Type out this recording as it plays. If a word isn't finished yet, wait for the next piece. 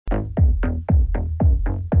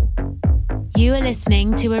You are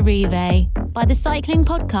listening to Arrivée by the Cycling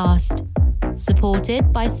Podcast,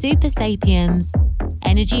 supported by Super Sapiens,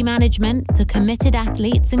 energy management for committed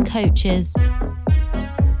athletes and coaches.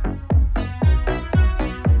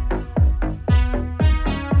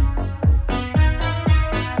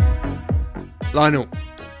 Lionel,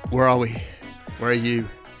 where are we? Where are you?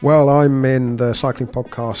 Well, I'm in the Cycling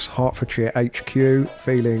Podcast Hertfordshire HQ,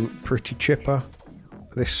 feeling pretty chipper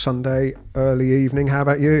this Sunday early evening. How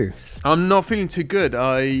about you? I'm not feeling too good.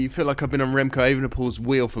 I feel like I've been on Remco Evenepoel's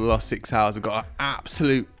wheel for the last 6 hours. I've got an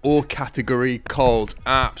absolute all category cold,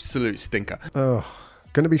 absolute stinker. Oh,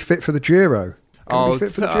 going to be fit for the Giro. I'll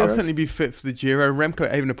certainly be fit for the Giro.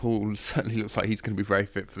 Remco Evenepoel certainly looks like he's going to be very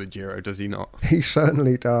fit for the Giro, does he not? He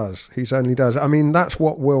certainly does. I mean, that's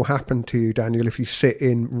what will happen to you, Daniel, if you sit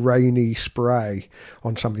in rainy spray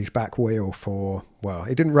on somebody's back wheel for, well,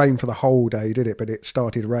 it didn't rain for the whole day, did it? But it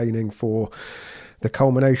started raining for the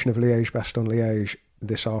culmination of Liège-Bastogne-Liège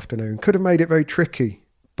this afternoon. Could have made it very tricky,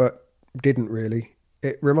 but didn't really.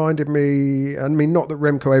 It reminded me, I mean, not that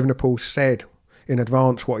Remco Evenepoel said in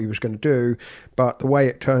advance what he was going to do, but the way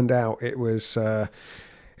it turned out, it was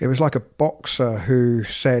like a boxer who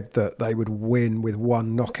said that they would win with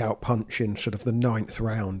one knockout punch in sort of the 9th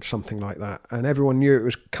round, something like that. And everyone knew it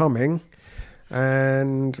was coming,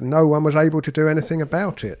 and no one was able to do anything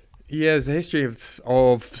about it. Yeah, there's a history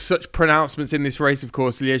of such pronouncements in this race, of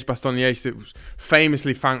course. Liège-Bastogne-Liège, it was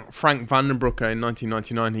famously Frank Vandenbroucke in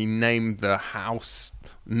 1999. He named the house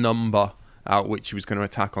number out which he was going to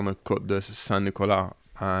attack on the Côte de Saint-Nicolas,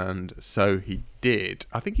 and so he did.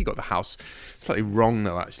 I think he got the house slightly wrong,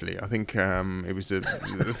 though, actually. I think it was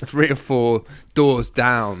 3 or 4 doors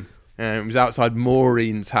down. It was outside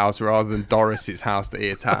Maureen's house rather than Doris's house that he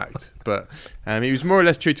attacked. But he was more or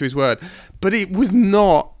less true to his word. But it was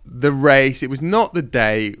not the race. It was not the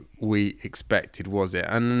day we expected, was it?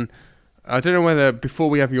 And I don't know whether, before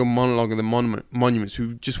we have your monologue of the monuments,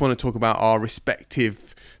 we just want to talk about our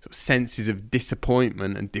respective sort of senses of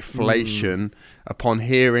disappointment and deflation upon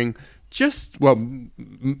hearing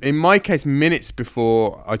in my case, minutes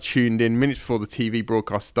before I tuned in, minutes before the TV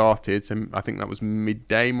broadcast started, so I think that was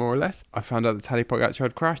midday more or less, I found out that Tadej Pogačar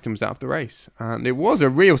had crashed and was out of the race. And it was a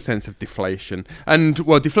real sense of deflation. And,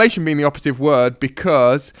 well, deflation being the operative word,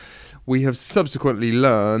 because we have subsequently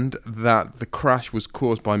learned that the crash was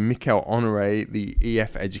caused by Mikel Honoré, the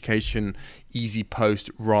EF Education Easy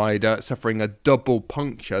Post rider, suffering a double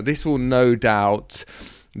puncture. This will no doubt...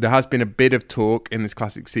 There has been a bit of talk in this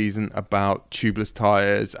classic season about tubeless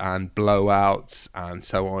tyres and blowouts and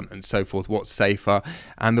so on and so forth. What's safer?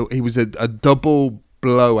 And it was a double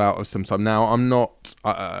blowout of some type. Now, I'm not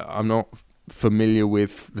familiar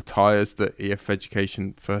with the tyres that EF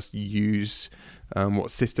Education first use, what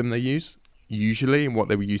system they use usually and what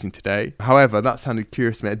they were using today. However, that sounded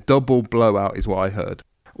curious to me. A double blowout is what I heard.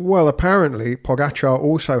 Well, apparently Pogačar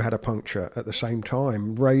also had a puncture at the same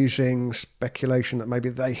time, raising speculation that maybe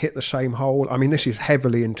they hit the same hole. I mean, this is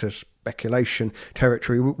heavily into speculation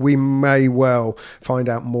territory. We may well find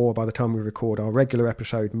out more by the time we record our regular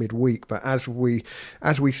episode midweek. But as we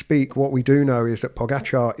speak, what we do know is that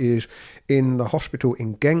Pogačar is in the hospital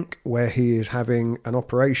in Genk, where he is having an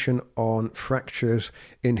operation on fractures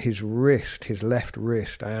in his wrist, his left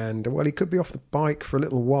wrist. And, well, he could be off the bike for a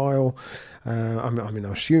little while. I'm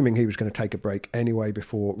assuming he was going to take a break anyway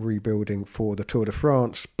before rebuilding for the Tour de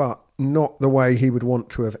France, but not the way he would want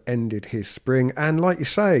to have ended his spring. And like you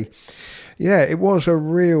say, yeah, it was a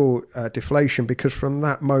real deflation, because from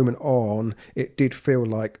that moment on, it did feel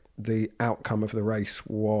like the outcome of the race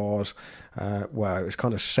was, it was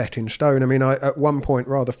kind of set in stone. I mean, I at one point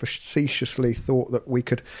rather facetiously thought that we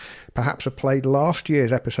could perhaps have played last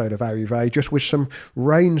year's episode of Arrivée just with some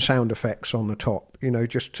rain sound effects on the top,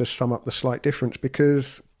 just to sum up the slight difference,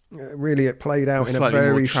 because really it played out in a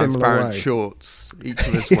very similar way. Shorts, each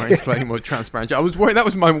of us wearing slightly more transparent. I was worried, that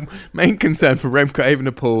was my main concern for Remco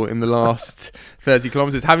Evenepoel in the last 30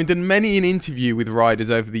 kilometres, having done many an interview with riders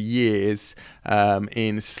over the years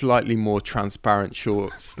in slightly more transparent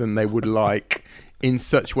shorts than they would like in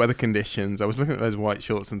such weather conditions. I was looking at those white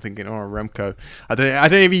shorts and thinking, Remco, I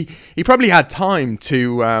don't know if he probably had time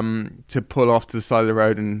to pull off to the side of the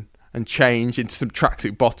road and change into some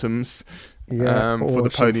tracksuit bottoms. For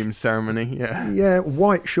the podium ceremony. Yeah,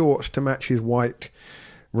 white shorts to match his white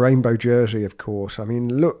rainbow jersey, of course. I mean,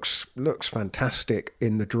 looks fantastic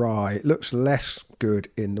in the dry. It looks less good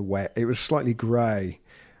in the wet. It was slightly grey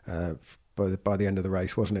by the end of the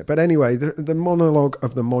race, wasn't it? But anyway, the monologue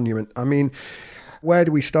of the monument. I mean, Where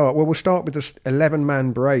do we start? Well, we'll start with this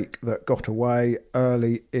 11-man break that got away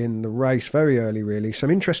early in the race, very early really.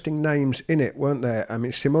 Some interesting names in it, weren't there? I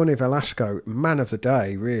mean, Simone Velasco, man of the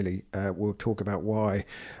day, really. We'll talk about why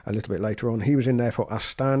a little bit later on. He was in there for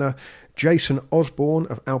Astana. Jason Osborne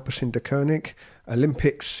of Alpecin de Koenig,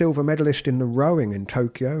 Olympic silver medalist in the rowing in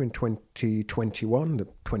Tokyo in 2021, the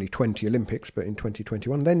 2020 Olympics, but in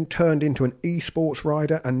 2021, then turned into an esports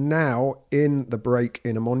rider and now in the break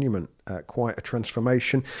in a monument. Quite a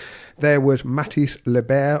transformation. There was Mathis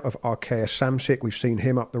Lebert of Arkea Samsic. We've seen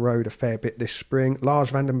him up the road a fair bit this spring. Lars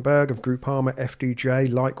van den Berg of Groupama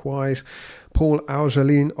FDJ, likewise. Paul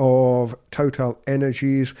Auzelin of Total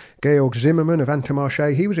Energies. Georg Zimmermann of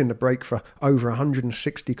Intermarché. He was in the break for over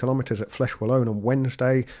 160 kilometres at Flèche Wallonne on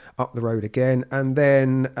Wednesday, up the road again. And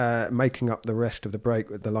then making up the rest of the break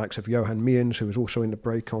with the likes of Johan Meijens, who was also in the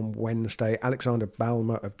break on Wednesday. Alexander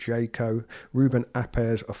Balmer of Jayco. Ruben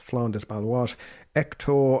Appers of Flanders Baloise,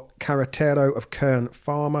 Hector Carretero of Kern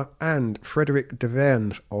Pharma, and Frederic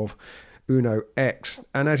Deverns of Uno X.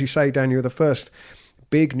 And as you say, Daniel, the first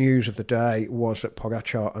big news of the day was that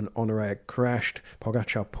Pogačar and Honoré crashed.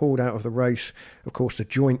 Pogačar pulled out of the race, of course the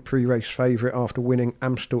joint pre-race favourite after winning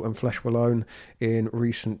Amstel and Flèche Wallonne in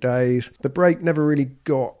recent days. The break never really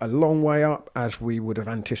got a long way up, as we would have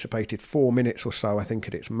anticipated, 4 minutes or so I think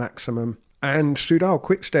at its maximum. And Soudal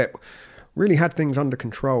Quickstep really had things under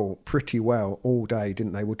control pretty well all day,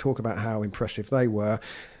 didn't they? We'll talk about how impressive they were.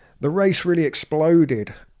 The race really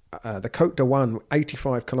exploded. The Côte d'Awan,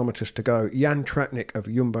 85 kilometres to go. Jan Tratnik of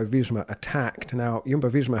Jumbo-Visma attacked. Now,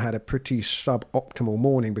 Jumbo-Visma had a pretty suboptimal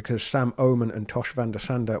morning because Sam Oomen and Tosh van der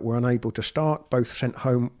Sande were unable to start, both sent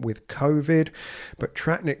home with COVID. But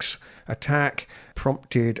Tratnik's attack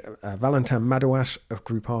prompted Valentin Madouas of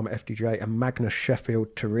Groupama FDJ and Magnus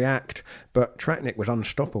Sheffield to react. But Tratnik was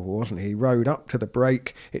unstoppable, wasn't he? He rode up to the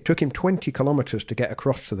break. It took him 20 kilometres to get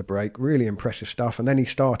across to the break. Really impressive stuff. And then he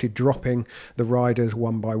started dropping the riders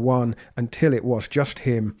one by one until it was just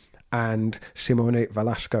him and Simone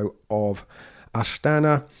Velasco of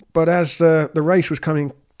Astana. But as the race was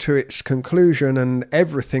coming to its conclusion and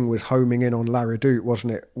everything was homing in on La Redoute,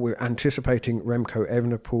 wasn't it? We're anticipating Remco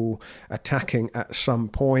Evenepoel attacking at some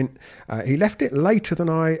point. He left it later than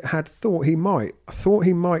I had thought he might. I thought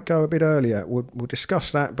he might go a bit earlier. We'll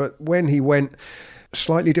discuss that. But when he went,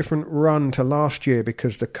 slightly different run to last year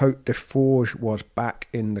because the Côte de Forges was back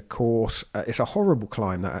in the course. It's a horrible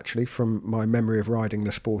climb, that actually, from my memory of riding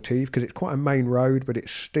the Sportive, because it's quite a main road, but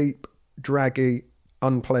it's steep, draggy,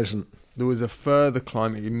 unpleasant. There was a further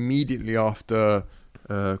climb immediately after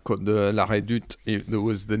Côte de la Redoute. There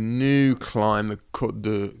was the new climb, the Côte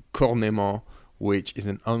de Cornemont, which is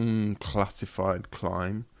an unclassified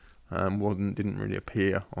climb. Didn't really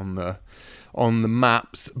appear on the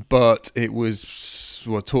maps, but it was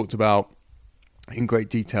talked about in great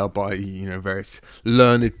detail by various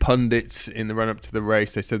learned pundits in the run up to the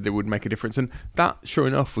race. They said they would make a difference, and that, sure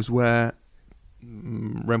enough, was where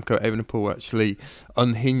Remco Evenepoel actually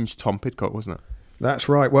unhinged Tom Pidcock, wasn't it? That's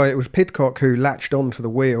right. Well, it was Pidcock who latched onto the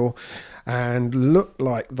wheel and looked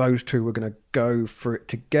like those two were going to go for it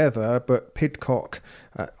together, but Pidcock,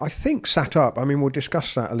 I think, sat up. I mean, we'll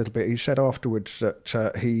discuss that a little bit. He said afterwards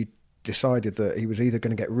that he decided that he was either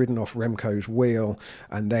going to get ridden off Remco's wheel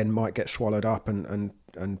and then might get swallowed up and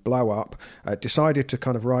blow up, decided to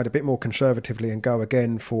kind of ride a bit more conservatively and go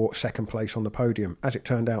again for second place on the podium. As it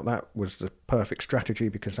turned out, that was the perfect strategy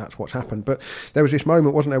because that's what's happened. But there was this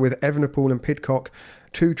moment, wasn't there, with Evenepoel and Pidcock,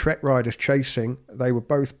 two Trek riders chasing. They were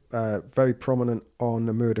both very prominent on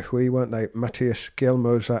the Mur de Huy, weren't they? Matthias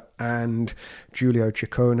Gjelmoser and Giulio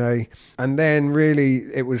Ciccone. And then really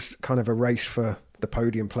it was kind of a race for the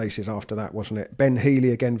podium places after that, wasn't it? Ben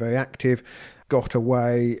Healy, again very active, got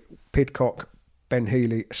away. Pidcock, Ben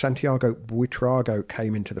Healy, Santiago Buitrago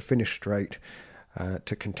came into the finish straight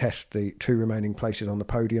to contest the two remaining places on the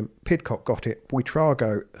podium. Pidcock got it,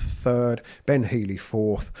 Buitrago third, Ben Healy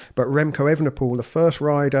fourth. But Remco Evenepoel, the first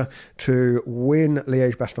rider to win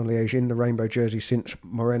Liège-Bastogne-Liège in the rainbow jersey since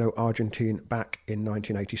Moreno Argentine back in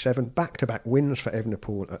 1987. Back-to-back wins for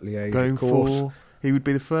Evenepoel at Liège, of course. He would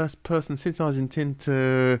be the first person since Argentine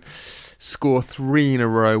to score 3 in a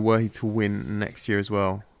row were he to win next year as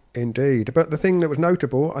well. Indeed. But the thing that was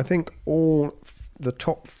notable, I think all the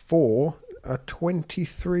top 4 are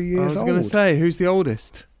 23 years old. I was going to say, who's the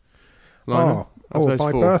oldest? By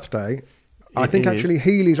birthday. I think actually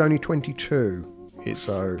Healy's only 22. It's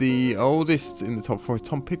the oldest in the top 4 is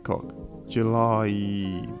Tom Pidcock. July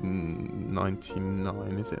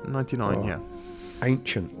 99, is it? 99, yeah.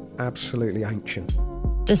 Ancient. Absolutely ancient.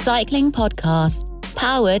 The Cycling Podcast,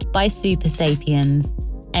 powered by Super Sapiens.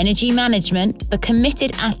 energy management for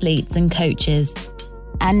committed athletes and coaches.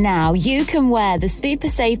 And now you can wear the Super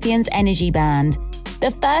Sapiens Energy Band,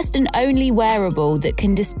 the first and only wearable that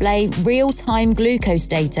can display real-time glucose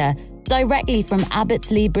data directly from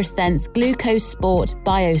Abbott's LibreSense Glucose Sport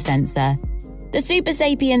biosensor. The Super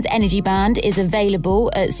Sapiens Energy Band is available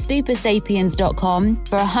at supersapiens.com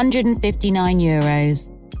for €159.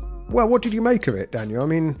 Well, what did you make of it, Daniel? I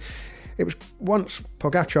mean, it was once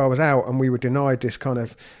Pogačar was out and we were denied this kind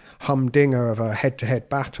of humdinger of a head-to-head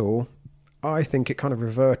battle, I think it kind of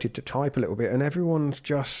reverted to type a little bit and everyone's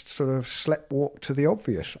just sort of sleptwalked to the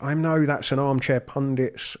obvious. I know that's an armchair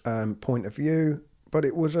pundit's point of view, but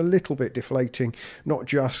it was a little bit deflating, not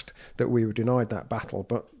just that we were denied that battle,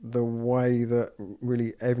 but the way that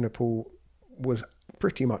really Evenepoel was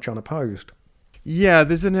pretty much unopposed. Yeah,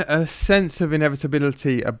 there's a sense of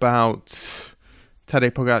inevitability about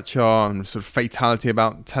Tadej Pogačar and sort of fatality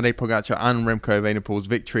about Tadej Pogačar and Remco Evenepoel's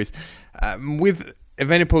victories. With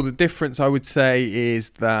Evenepoel, the difference I would say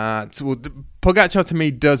is that Pogačar to me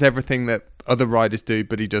does everything that other riders do,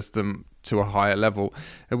 but he does them to a higher level.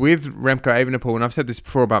 With Remco Evenepoel, and I've said this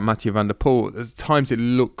before about Mathieu van der Poel, at times it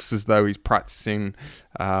looks as though he's practicing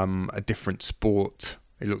a different sport.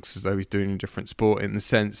 It looks as though he's doing a different sport in the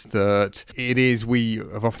sense that it is, we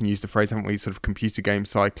have often used the phrase, haven't we, sort of computer game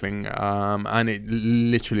cycling, and it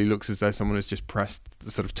literally looks as though someone has just pressed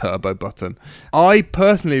the sort of turbo button. I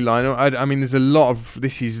personally, Lionel, I mean, there's a lot of,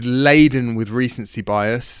 this is laden with recency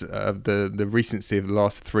bias, the recency of the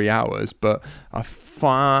last 3 hours, but I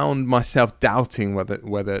found myself doubting whether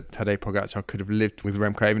Tadej Pogačar could have lived with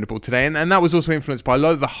Remco Evenepoel today, and that was also influenced by a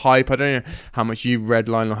lot of the hype. I don't know how much you read,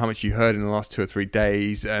 Lionel, or how much you heard in the last 2 or 3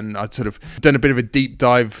 days. And I'd sort of done a bit of a deep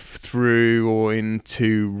dive through or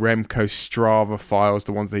into Remco's Strava files,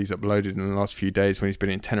 the ones that he's uploaded in the last few days when he's been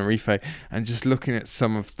in Tenerife, and just looking at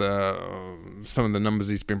some of the numbers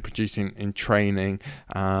he's been producing in training,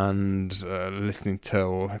 and listening to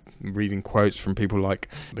or reading quotes from people like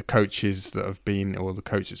the coaches that have been, or the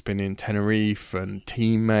coach that's been in Tenerife, and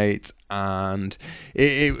teammates, and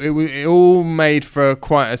it all made for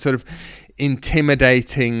quite a sort of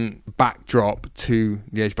intimidating backdrop to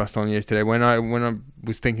Liège-Bastogne-Liège today. When I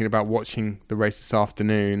was thinking about watching the race this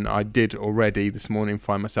afternoon, I did already this morning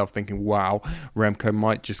find myself thinking, wow, Remco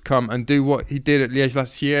might just come and do what he did at Liège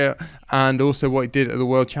last year, and also what he did at the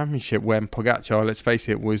World Championship when Pogačar, let's face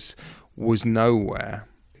it, was nowhere.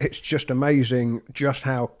 It's just amazing just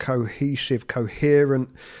how cohesive, coherent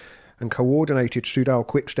and coordinated Soudal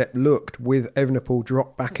Quickstep looked with Evenepoel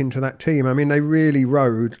dropped back into that team. I mean, they really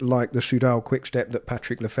rode like the Soudal Quickstep that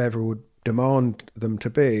Patrick Lefevere would demand them to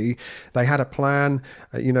be. They had a plan.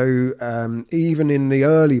 Even in the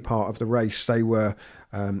early part of the race, they were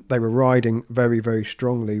riding very, very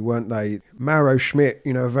strongly, weren't they? Mauro Schmidt,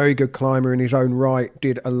 a very good climber in his own right,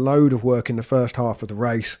 did a load of work in the first half of the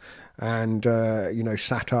race, and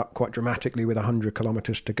sat up quite dramatically with 100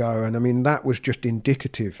 kilometres to go. And I mean, that was just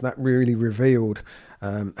indicative. That really revealed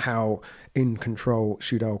how in control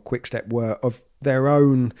Soudal Quickstep were of their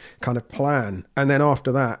own kind of plan. And then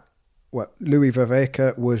after that, Louis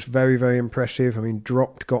Vervaeke was very, very impressive. I mean,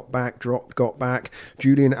 dropped, got back.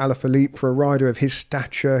 Julian Alaphilippe, for a rider of his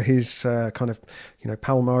stature, his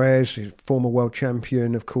palmarès, his former world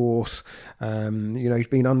champion, of course. He's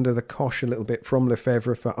been under the cosh a little bit from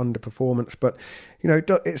Lefevere for underperformance. But,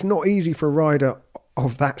 it's not easy for a rider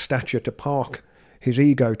of that stature to park his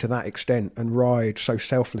ego to that extent and ride so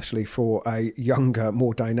selflessly for a younger,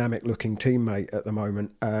 more dynamic-looking teammate at the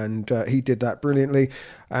moment. And he did that brilliantly.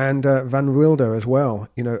 And Van Wilder as well,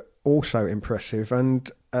 also impressive.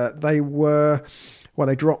 And they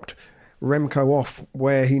dropped Remco off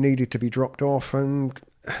where he needed to be dropped off, and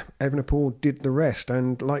Evenepoel did the rest.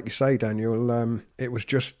 And like you say, Daniel, it was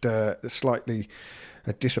just slightly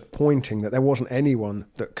disappointing that there wasn't anyone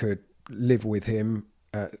that could live with him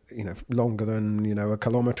longer than, a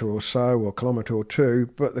kilometre or so, or kilometre or two.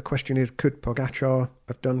 But the question is, could Pogačar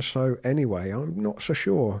have done so anyway? I'm not so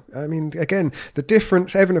sure. I mean, again, the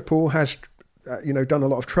difference, Evenepoel has, done a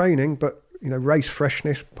lot of training, but, race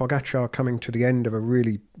freshness, Pogačar coming to the end of a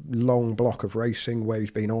really long block of racing where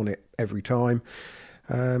he's been on it every time.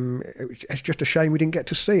 It's just a shame we didn't get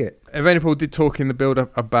to see it. Evenepoel did talk in the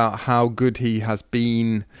build-up about how good he has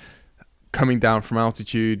been coming down from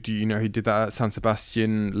altitude. He did that at San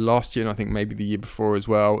Sebastian last year, and I think maybe the year before as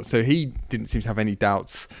well. So he didn't seem to have any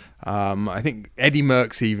doubts. I think Eddie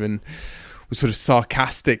Merckx even was sort of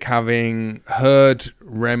sarcastic, having heard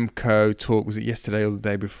Remco talk, was it yesterday or the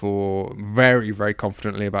day before, very, very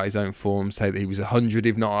confidently about his own form, say that he was 100,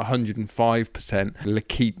 if not 105%.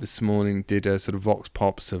 L'Equipe this morning did a sort of vox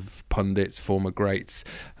pops of pundits, former greats,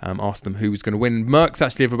 asked them who was going to win. Merckx,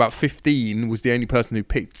 actually, of about 15, was the only person who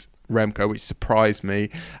picked Remco, which surprised me,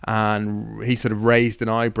 and he sort of raised an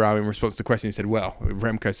eyebrow in response to the question. He said, well, if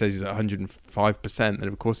Remco says he's at 105%, then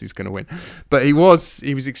of course he's going to win. But he was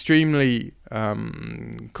extremely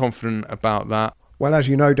confident about that. Well, as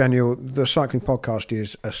you know, Daniel, the Cycling Podcast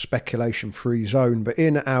is a speculation-free zone, but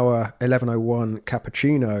in our 11:01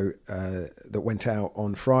 cappuccino that went out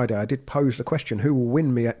on Friday, I did pose the question, who will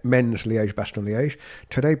win men's Liège-Bastogne-Liège?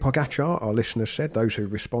 Today, Pogačar, our listeners said, those who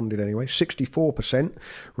responded anyway, 64%,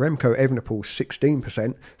 Remco Evenepoel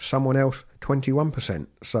 16%, someone else 21%.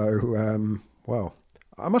 So, well,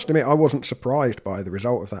 I must admit I wasn't surprised by the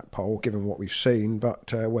result of that poll, given what we've seen,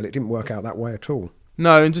 but, well, it didn't work out that way at all.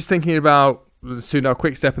 No, and just thinking about the Soudal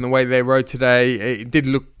Quick-Step and the way they rode today, it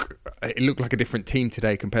looked like a different team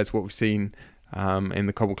today compared to what we've seen in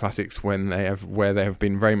the Cobble Classics where they have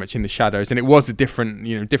been very much in the shadows. And it was a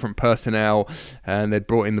different personnel, and they'd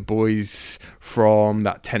brought in the boys from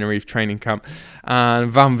that Tenerife training camp.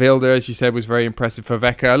 And Van Wilde, as you said, was very impressive for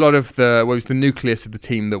Vecca. A lot of it was the nucleus of the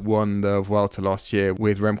team that won the Vuelta last year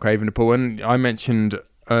with Remco Evenepoel. And I mentioned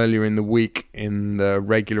earlier in the week, in the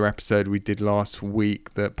regular episode we did last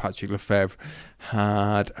week, that Patrick Lefebvre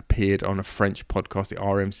had appeared on a French podcast, the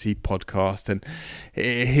RMC podcast, and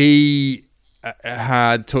he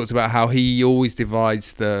had talked about how he always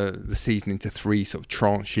divides the season into three sort of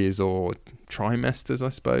tranches or trimesters, I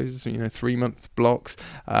suppose, 3-month blocks.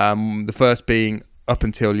 The first being up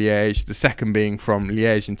until Liège, the second being from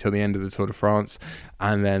Liège until the end of the Tour de France,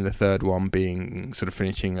 and then the third one being sort of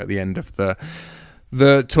finishing at the end of the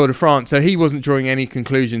Tour de France. So he wasn't drawing any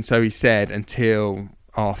conclusion, so he said, until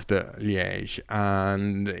after Liège.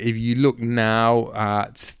 And if you look now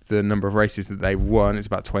at the number of races that they've won, it's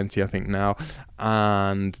about 20, I think, now,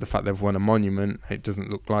 and the fact they've won a monument, it doesn't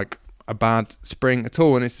look like a bad spring at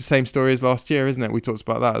all. And it's the same story as last year, isn't it? We talked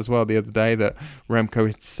about that as well the other day, that Remco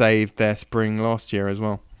had saved their spring last year as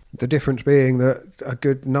well. The difference being that a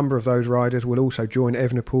good number of those riders will also join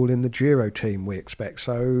Evenepoel in the Giro team, we expect.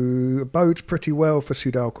 So bodes pretty well for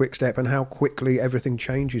Soudal Quick-Step and how quickly everything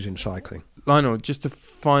changes in cycling. Lionel, just a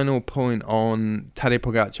final point on Tadej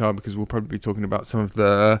Pogačar, because we'll probably be talking about some of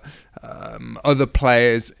the other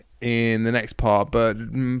players in the next part. But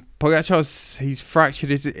Pogačar's, he's fractured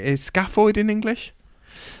his scaphoid in English.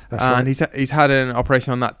 That's and right. he's had an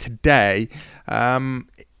operation on that today.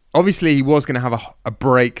 Obviously, he was going to have a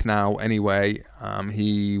break now anyway.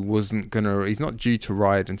 He's not due to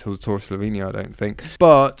ride until the Tour of Slovenia, I don't think.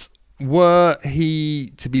 But were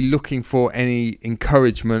he to be looking for any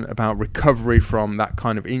encouragement about recovery from that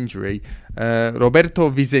kind of injury,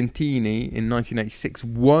 Roberto Vicentini in 1986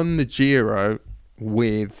 won the Giro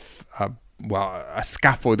with a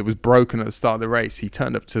scaphoid that was broken at the start of the race. He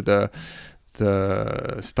turned up to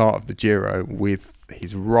the start of the Giro with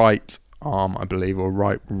his right arm, I believe, or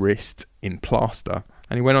right wrist in plaster,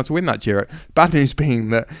 and he went on to win that Giro. Bad news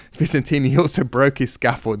being that Vicentini also broke his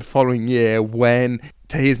scaphoid the following year when,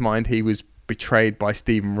 to his mind, he was betrayed by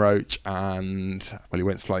Stephen Roach, and he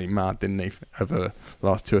went slightly mad, didn't he, over the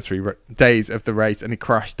last 2 or 3 days of the race, and he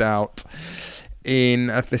crashed out in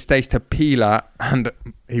the Stage to Pila, and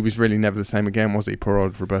he was really never the same again, was he? Poor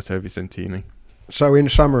old Roberto Vicentini. So in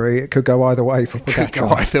summary, it could go either way for Pogačar. Could go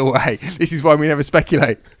either way. This is why we never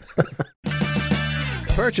speculate.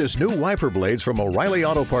 Purchase new wiper blades from O'Reilly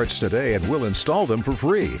Auto Parts today and we'll install them for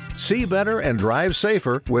free. See better and drive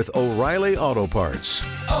safer with O'Reilly Auto Parts.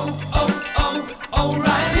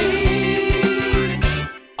 O'Reilly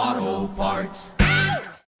Auto Parts.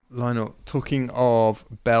 Lionel, talking of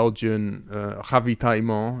Belgian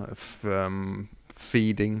ravitaillement,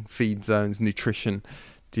 feed zones, nutrition,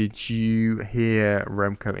 did you hear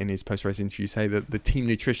Remco in his post-race interview say that the team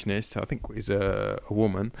nutritionist, I think is a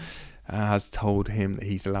woman, has told him that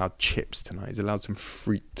he's allowed chips tonight. He's allowed some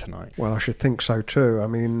fruit tonight. Well, I should think so too. I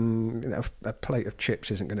mean, a plate of chips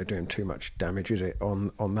isn't going to do him too much damage, is it,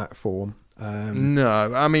 on that form?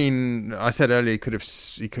 No, I mean, I said earlier he could have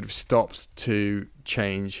stopped to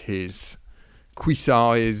change his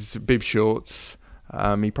cuissard, his bib shorts.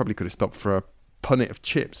 He probably could have stopped for a punnet of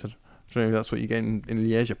chips. I don't know if that's what you get in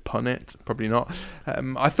Liège, a punnet. Probably not.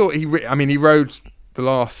 I thought he rode the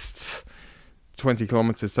last 20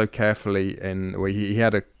 kilometres so carefully, and where he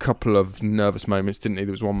had a couple of nervous moments, didn't he?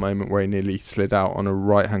 There was one moment where he nearly slid out on a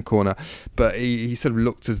right-hand corner, but he sort of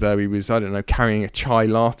looked as though he was, I don't know, carrying a chai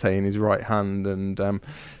latte in his right hand, and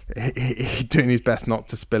he doing his best not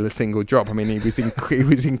to spill a single drop. I mean, he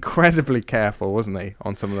was incredibly careful, wasn't he,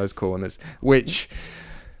 on some of those corners, which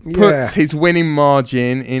puts his winning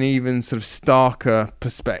margin in even sort of starker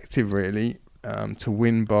perspective, really. To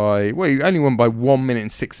win by, well, he only won by 1 minute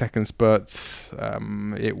and 6 seconds, but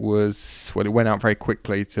it went out very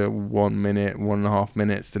quickly to 1 minute, 1.5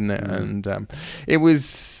 minutes, didn't it? And it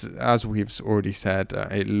was, as we've already said,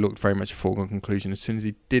 it looked very much a foregone conclusion as soon as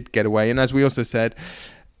he did get away. And as we also said,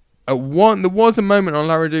 there was a moment on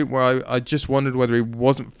La Redoute where I just wondered whether he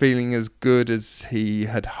wasn't feeling as good as he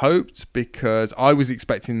had hoped, because I was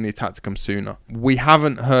expecting the attack to come sooner. We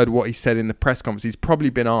haven't heard what he said in the press conference. He's probably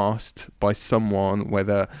been asked by someone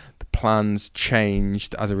whether the plans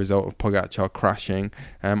changed as a result of Pogačar crashing.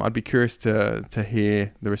 I'd be curious to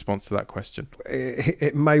hear the response to that question.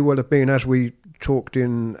 It may well have been, as we talked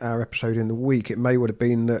in our episode in the week, it may well have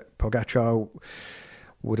been that Pogačar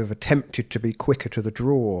would have attempted to be quicker to the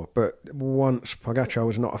draw, but once Pogačar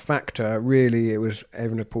was not a factor, really it was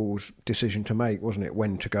Evenepoel's decision to make, wasn't it,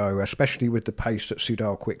 when to go, especially with the pace that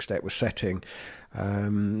Soudal Quickstep was setting.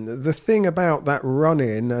 The thing about that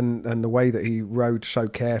run-in and the way that he rode so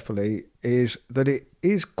carefully is that it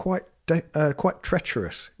is quite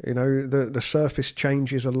treacherous. You know, the surface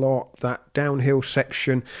changes a lot, that downhill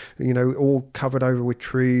section, you know, all covered over with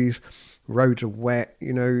trees. Roads are wet,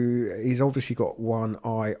 you know, he's obviously got one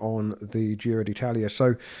eye on the Giro d'Italia,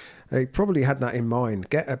 so he probably had that in mind.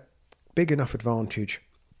 Get a big enough advantage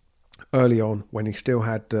early on when he still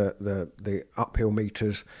had the uphill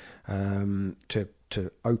meters to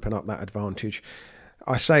open up that advantage.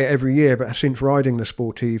 I say it every year, but since riding the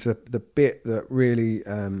Sportive, the bit that really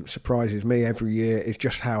surprises me every year is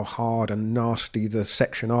just how hard and nasty the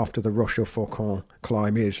section after the Roche-au-Faucon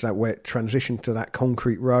climb is. That where it transitions to that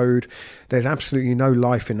concrete road, there's absolutely no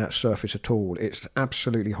life in that surface at all. It's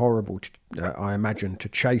absolutely horrible, I imagine, to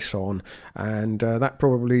chase on, and that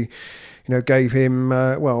probably, gave him.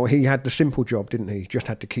 He had the simple job, didn't he? Just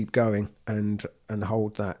had to keep going and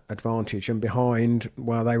hold that advantage. And behind,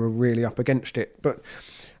 well, they were really up against it. But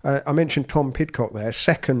I mentioned Tom Pidcock there,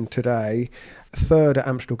 second today, third at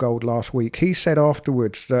Amstel Gold last week. He said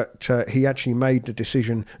afterwards that he actually made the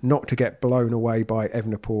decision not to get blown away by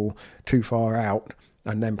Evenepoel too far out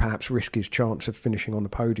and then perhaps risk his chance of finishing on the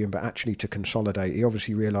podium, but actually to consolidate. He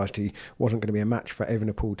obviously realised he wasn't going to be a match for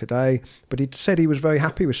Evenepoel today, but he said he was very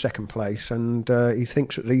happy with second place, and he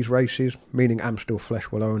thinks that these races, meaning Amstel, Flèche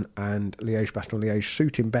Wallonne and Liège-Bastogne-Liège,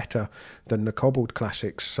 suit him better than the cobbled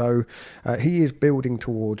classics. So he is building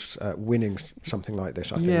towards winning something like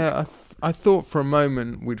this, I think. Yeah, I thought for a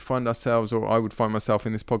moment we'd find ourselves, or I would find myself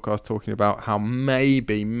in this podcast talking about how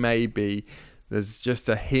maybe there's just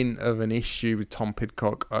a hint of an issue with Tom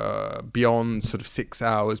Pidcock beyond sort of 6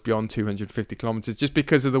 hours, beyond 250 kilometres, just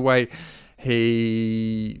because of the way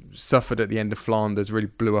he suffered at the end of Flanders, really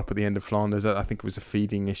blew up at the end of Flanders. I think it was a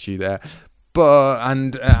feeding issue there.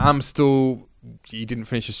 And Amstel, he didn't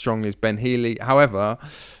finish as strongly as Ben Healy. However,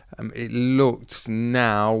 it looked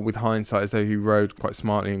now, with hindsight, as though he rode quite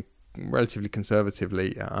smartly and relatively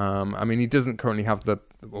conservatively. He doesn't currently have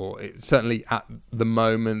certainly at the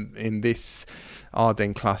moment in this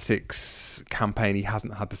Ardennes Classics campaign, he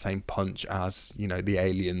hasn't had the same punch as, the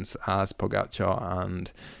aliens, as Pogačar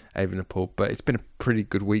and Evenepoel, but it's been a pretty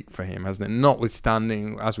good week for him, hasn't it?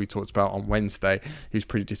 Notwithstanding, as we talked about on Wednesday, he was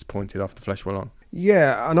pretty disappointed after Flèche Wallonne.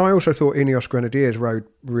 Yeah, and I also thought Ineos Grenadiers rode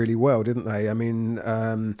really well, didn't they?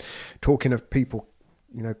 Talking of people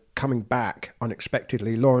coming back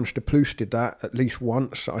unexpectedly, Laurens de Plus did that at least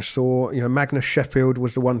once. I saw, Magnus Sheffield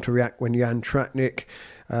was the one to react when Jan Tratnik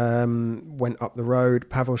went up the road.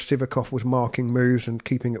 Pavel Sivakov was marking moves and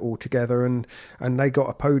keeping it all together, and they got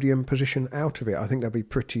a podium position out of it. I think they'll be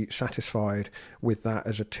pretty satisfied with that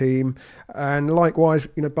as a team. And likewise,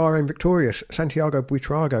 Bahrain victorious, Santiago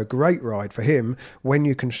Buitrago, great ride for him when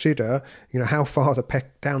you consider, how far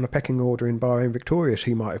down the pecking order in Bahrain victorious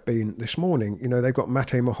he might have been this morning. They've got Mate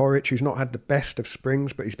Mohoric, who's not had the best of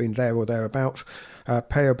springs, but he's been there or thereabouts.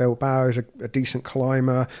 Pello Bilbao is a decent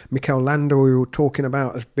climber. Mikel Landa, we were talking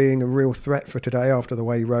about as being a real threat for today after the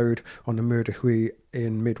way he rode on the Mur de Huy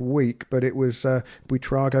in midweek, but it was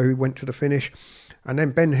Buitrago who went to the finish, and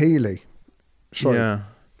then Ben Healy. Yeah.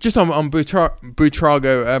 Just on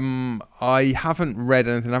Buitrago, I haven't read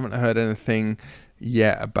anything, I haven't heard anything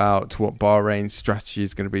yet about what Bahrain's strategy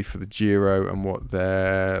is going to be for the Giro and what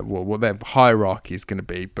their hierarchy is going to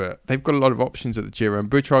be. But they've got a lot of options at the Giro. And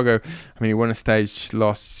Buitrago, I mean, he won a stage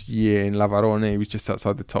last year in Lavarone. He was just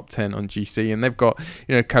outside the top 10 on GC. And they've got,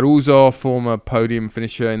 Caruso, former podium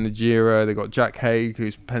finisher in the Giro. They've got Jack Haig,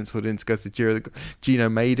 who's penciled in to go to the Giro. They've got Gino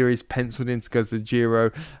Maida is penciled in to go to the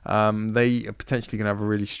Giro. They are potentially going to have a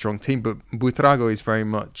really strong team. But Buitrago is very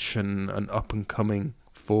much an up-and-coming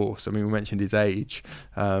force. I mean, we mentioned his age,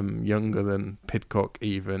 younger than Pidcock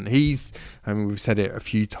even. We've said it a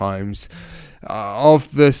few times,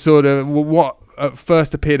 of the sort of what at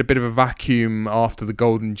first appeared a bit of a vacuum after the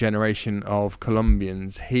golden generation of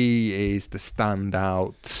Colombians. He is the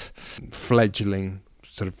standout fledgling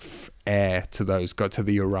sort of heir to those, to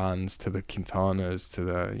the Urans, to the Quintanas, to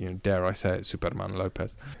the, dare I say it, Superman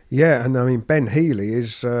Lopez. Yeah, and I mean, Ben Healy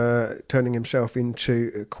is turning himself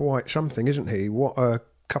into quite something, isn't he? What a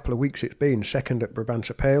couple of weeks it's been. Second at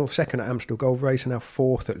Brabantse Pijl, second at Amstel Gold Race, and now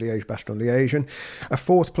fourth at Liège-Bastogne-Liège. And a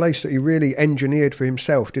fourth place that he really engineered for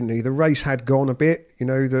himself, didn't he? The race had gone a bit,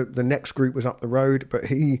 the next group was up the road, but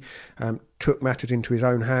he took matters into his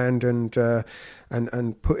own hand and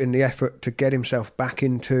put in the effort to get himself back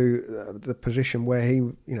into the position where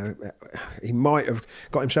he might have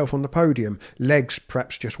got himself on the podium. Legs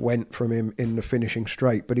perhaps just went from him in the finishing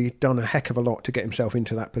straight, but he'd done a heck of a lot to get himself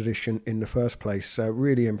into that position in the first place. So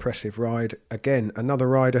really impressive ride. Again, another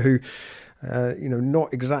rider who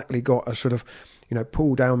not exactly got a sort of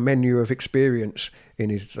pull down menu of experience in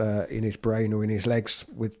his brain or in his legs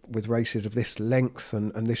with races of this length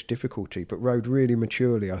and this difficulty, but rode really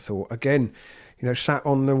maturely, I thought. Again, sat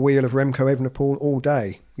on the wheel of Remco Evenepoel all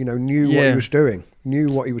day, knew what he was doing, knew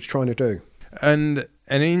what he was trying to do. And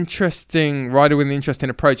an interesting rider with an interesting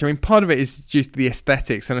approach. I mean, part of it is just the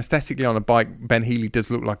aesthetics, and aesthetically on a bike, Ben Healy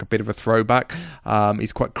does look like a bit of a throwback.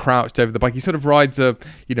 He's quite crouched over the bike. He sort of rides a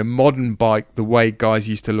modern bike the way guys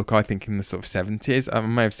used to look, I think, in the sort of 70s. I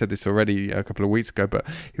may have said this already a couple of weeks ago, but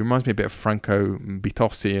he reminds me a bit of Franco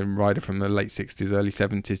Bitossi, a rider from the late 60s, early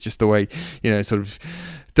 70s, just the way, sort of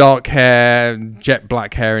dark hair, jet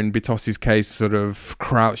black hair in Bitossi's case, sort of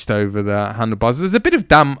crouched over the handlebars. There's a bit of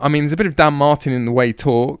Dan Martin in the way he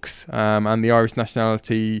talks, and the Irish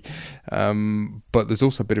nationality, but there's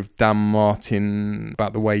also a bit of Dan Martin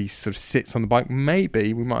about the way he sort of sits on the bike.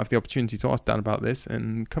 Maybe we might have the opportunity to ask Dan about this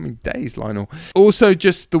in coming days, Lionel. Also,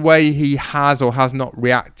 just the way he has or has not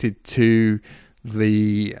reacted to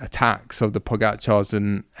the attacks of the Pogacars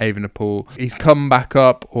and Evenepoel. He's come back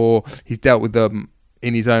up, or he's dealt with them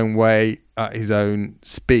in his own way, at his own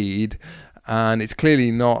speed, and it's clearly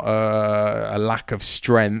not a lack of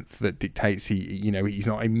strength that dictates he's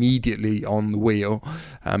not immediately on the wheel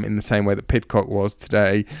in the same way that Pidcock was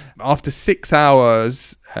today. After 6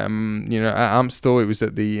 hours, at Amstel, it was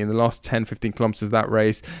in the last 10-15 kilometres of that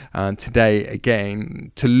race, and today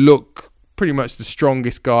again, to look pretty much the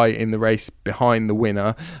strongest guy in the race behind the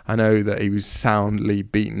winner. I know that he was soundly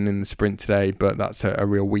beaten in the sprint today, but that's a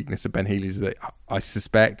real weakness of Ben Healy's that I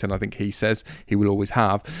suspect, and I think he says he will always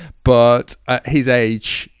have. But at his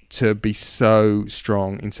age, to be so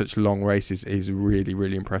strong in such long races is really,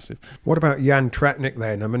 really impressive. What about Jan Tratnik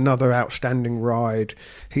then? Another outstanding ride.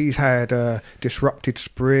 He's had a disrupted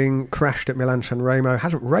spring, crashed at Milan-San Remo,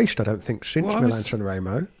 hasn't raced, I don't think, since Milan-San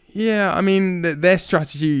Remo. Yeah, I mean, their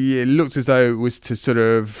strategy, it looked as though it was to sort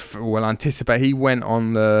of, anticipate. He went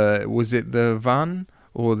on was it the Van?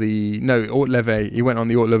 Haute-Levée. He went on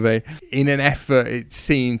the Haute-Levée in an effort, it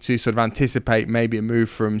seemed, to sort of anticipate maybe a move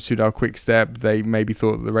from Soudal Quick-Step. They maybe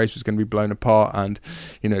thought that the race was going to be blown apart, and,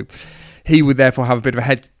 he would therefore have a bit of a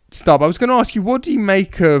head start. But I was going to ask you, what do you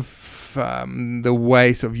make of the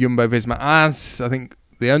way sort of Jumbo-Visma, as I think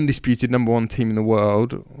the undisputed number one team in the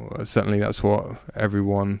world, certainly that's what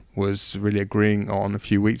everyone was really agreeing on a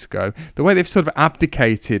few weeks ago, the way they've sort of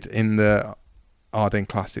abdicated in the Ardennes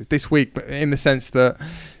Classic this week, but in the sense that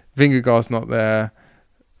Vingegaard's not there,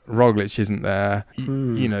 Roglic isn't there.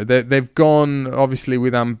 They've gone obviously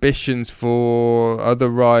with ambitions for other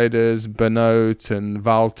riders, Benoit and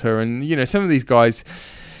Valter, and some of these guys,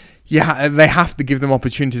 they have to give them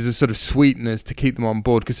opportunities of sort of sweeteners to keep them on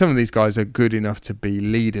board, because some of these guys are good enough to be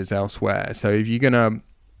leaders elsewhere. So if you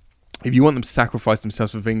want them to sacrifice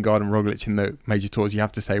themselves for Vingegaard and Roglic in the major tours, you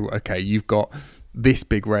have to say, well, okay, you've got this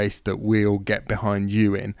big race that we'll get behind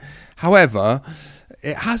you in. However,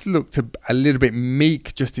 it has looked a little bit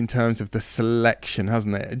meek just in terms of the selection,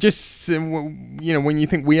 hasn't it? Just, when you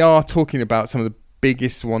think we are talking about some of the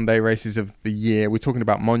biggest one-day races of the year, we're talking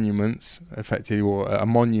about monuments, effectively, or a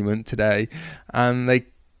monument today, and they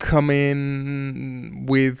come in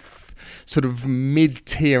with sort of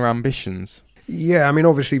mid-tier ambitions. Yeah, I mean,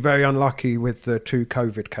 obviously very unlucky with the 2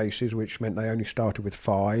 COVID cases, which meant they only started with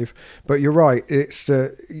 5. But you're right, it's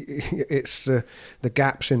the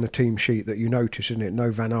gaps in the team sheet that you notice, isn't it? No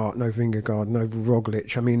Van Aert, no Vingegaard, no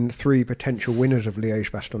Roglic. I mean, 3 potential winners of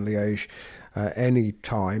Liège-Bastogne-Liège any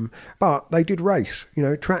time, but they did race. You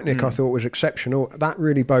know, Tratnik I thought was exceptional. That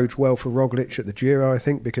really bodes well for Roglic at the Giro, I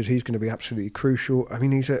think, because he's going to be absolutely crucial. I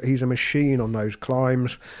mean, he's a machine on those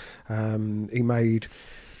climbs. He made...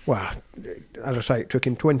 Well, as I say, it took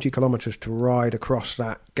him 20 kilometres to ride across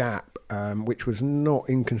that gap, which was not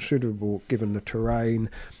inconsiderable given the terrain.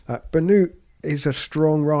 Benoot is a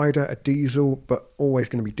strong rider, a diesel, but always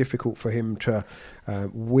going to be difficult for him to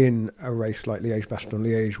win a race like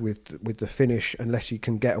Liège-Bastogne-Liège with the finish unless he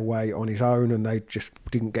can get away on his own, and they just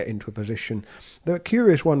didn't get into a position. The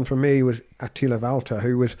curious one for me was Attila Valter,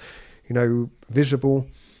 who was, visible.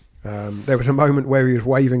 There was a moment where he was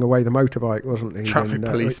waving away the motorbike, wasn't he? Traffic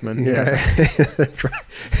policeman. Yeah.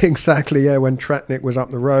 Exactly, yeah, when Tratnik was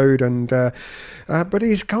up the road. But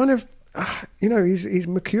he's kind of, he's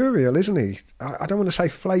mercurial, isn't he? I don't want to say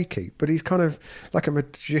flaky, but he's kind of like a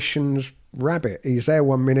magician's rabbit. He's there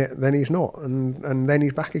 1 minute, then he's not, and then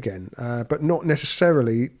he's back again. But not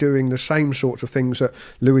necessarily doing the same sorts of things that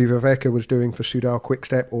Louis Verveeke was doing for Soudal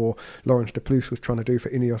Quickstep or Laurens de Plus was trying to do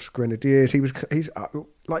for Ineos Grenadiers. I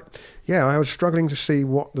was struggling to see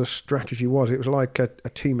what the strategy was. It was like a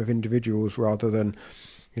team of individuals rather than,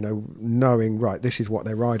 knowing, right, this is what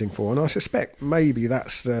they're riding for. And I suspect maybe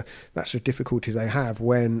that's the difficulty they have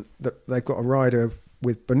when they've got a rider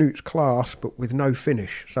with Benoot's class but with no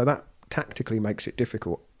finish. So that tactically makes it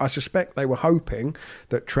difficult. I suspect they were hoping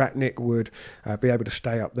that Tratnik would be able to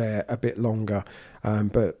stay up there a bit longer,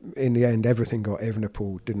 but in the end everything got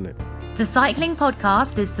Evenepoel, didn't it? The Cycling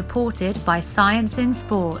Podcast is supported by Science in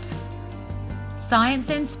Sport. Science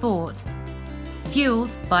in Sport.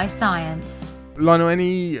 Fueled by science. Lionel,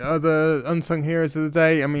 any other unsung heroes of the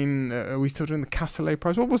day? I mean, are we still doing the Castellet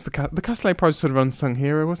Prize? What was the Castellet Prize? Sort of unsung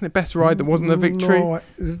hero, wasn't it? Best ride that wasn't a victory.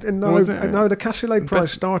 No, the Castellet Prize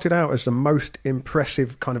started out as the most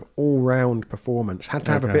impressive kind of all-round performance. Had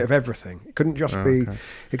to have a bit of everything. It couldn't just be.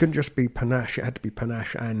 It couldn't just be panache. It had to be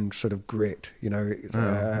panache and sort of grit. We'll have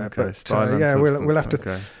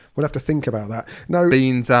to. We'll have to think about that. No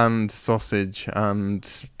beans and sausage and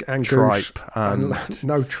tripe and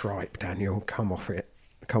no tripe, Daniel. Come off it.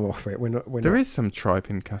 We're not. There is some tripe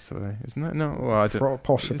in Castellet, isn't there? No, well, I don't.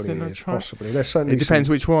 Possibly. There's certainly. It depends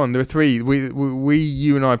which one. There are 3.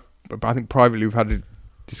 You and I think privately we've had a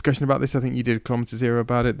discussion about this. I think you did Kilometre Zero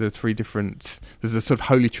about it. There are 3 different. There's a sort of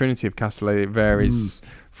holy trinity of Castellet. It varies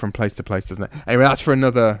from place to place, doesn't it? Anyway, that's for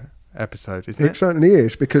another episode, isn't it? It certainly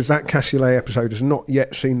is, because that Castellet episode has not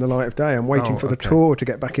yet seen the light of day. I'm waiting for the tour to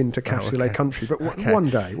get back into Castellet country, but one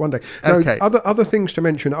day. No, other things to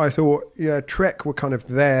mention. I thought, Trek were kind of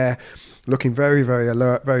there, looking very, very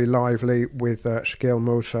alert, very lively with Shigel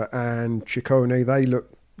Mosa and Ciccone. They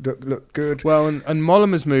look good. Well, and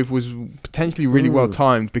Mollema's move was potentially really well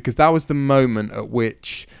timed, because that was the moment at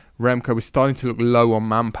which Remco was starting to look low on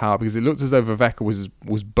manpower, because it looked as though Verveeke was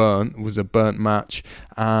a burnt match,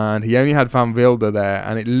 and he only had Van Wilder there,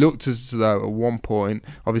 and it looked as though at one point,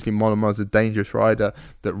 obviously Mollema was a dangerous rider,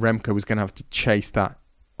 that Remco was going to have to chase that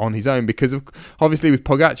on his own, because obviously with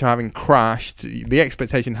Pogacar having crashed, the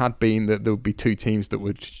expectation had been that there would be 2 teams that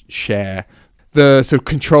would share the sort of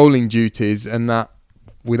controlling duties, and that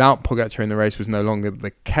without Pogacar in the race was no longer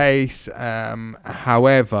the case.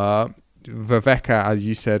 However, Verveeke, as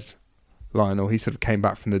you said, Lionel, he sort of came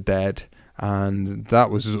back from the dead, and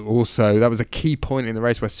that was a key point in the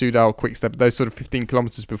race where Soudal Quickstep, those sort of 15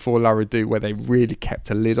 kilometres before La Redoute, where they really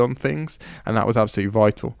kept a lid on things, and that was absolutely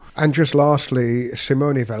vital. And just lastly,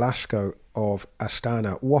 Simone Velasco of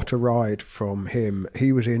Astana, what a ride from him.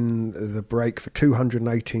 He was in the break for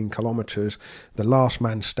 218 kilometres, the last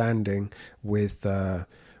man standing with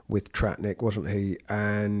Tratnik, wasn't he?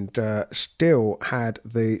 And still had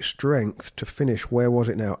the strength to finish, where was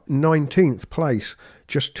it now? 19th place,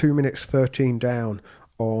 just 2 minutes 13 down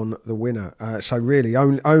on the winner. So really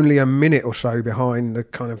only a minute or so behind the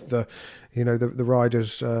kind of the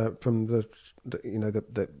riders from the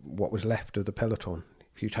what was left of the peloton,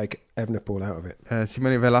 if you take Evenepoel out of it.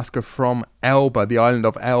 Simone Velasco from Elba, the island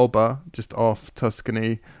of Elba, just off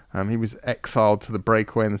Tuscany. He was exiled to the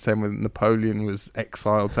breakaway in the same way that Napoleon was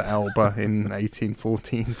exiled to Elba in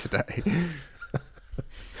 1814 today.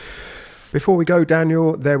 Before we go,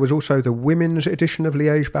 Daniel, there was also the women's edition of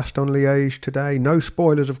Liège-Bastogne-Liège today. No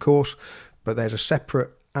spoilers, of course, but there's a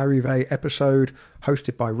separate Arrivée episode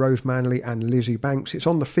hosted by Rose Manley and Lizzie Banks. It's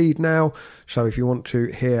on the feed now, so if you want to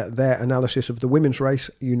hear their analysis of the women's race,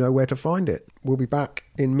 you know where to find it. We'll be back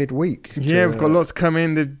in midweek. Yeah, we've got lots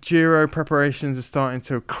coming. The Giro preparations are starting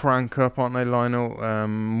to crank up, aren't they, Lionel?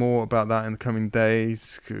 More about that in the coming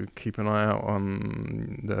days. Keep an eye out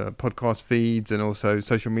on the podcast feeds and also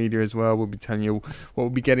social media as well. We'll be telling you what we'll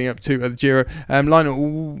be getting up to at the Giro.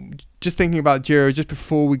 Lionel, just thinking about Giro, just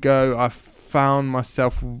before we go, I found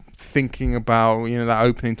myself thinking about that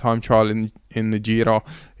opening time trial in the Giro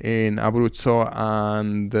in Abruzzo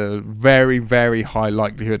and the very, very high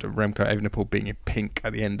likelihood of Remco Evenepoel being in pink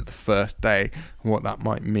at the end of the first day and what that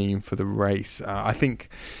might mean for the race. I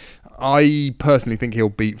personally think he'll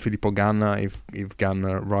beat Filippo Ganna if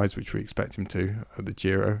Ganna rides, which we expect him to, at the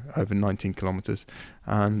Giro over 19 kilometres.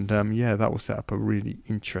 And that will set up a really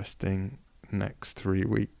interesting next 3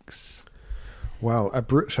 weeks. Well,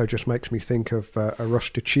 Abruzzo just makes me think of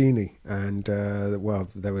Arosticini, and there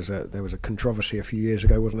was a controversy a few years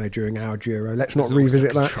ago, wasn't there, during our Giro? Let's not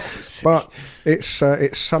revisit that. But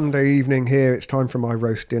it's Sunday evening here. It's time for my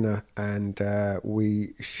roast dinner, and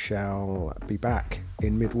we shall be back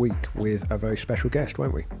in midweek with a very special guest,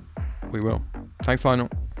 won't we? We will. Thanks, Lionel.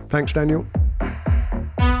 Thanks, Daniel.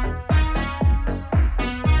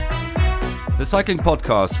 The Cycling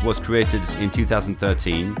Podcast was created in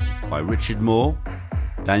 2013 by Richard Moore,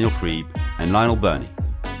 Daniel Freeb and Lionel Burney.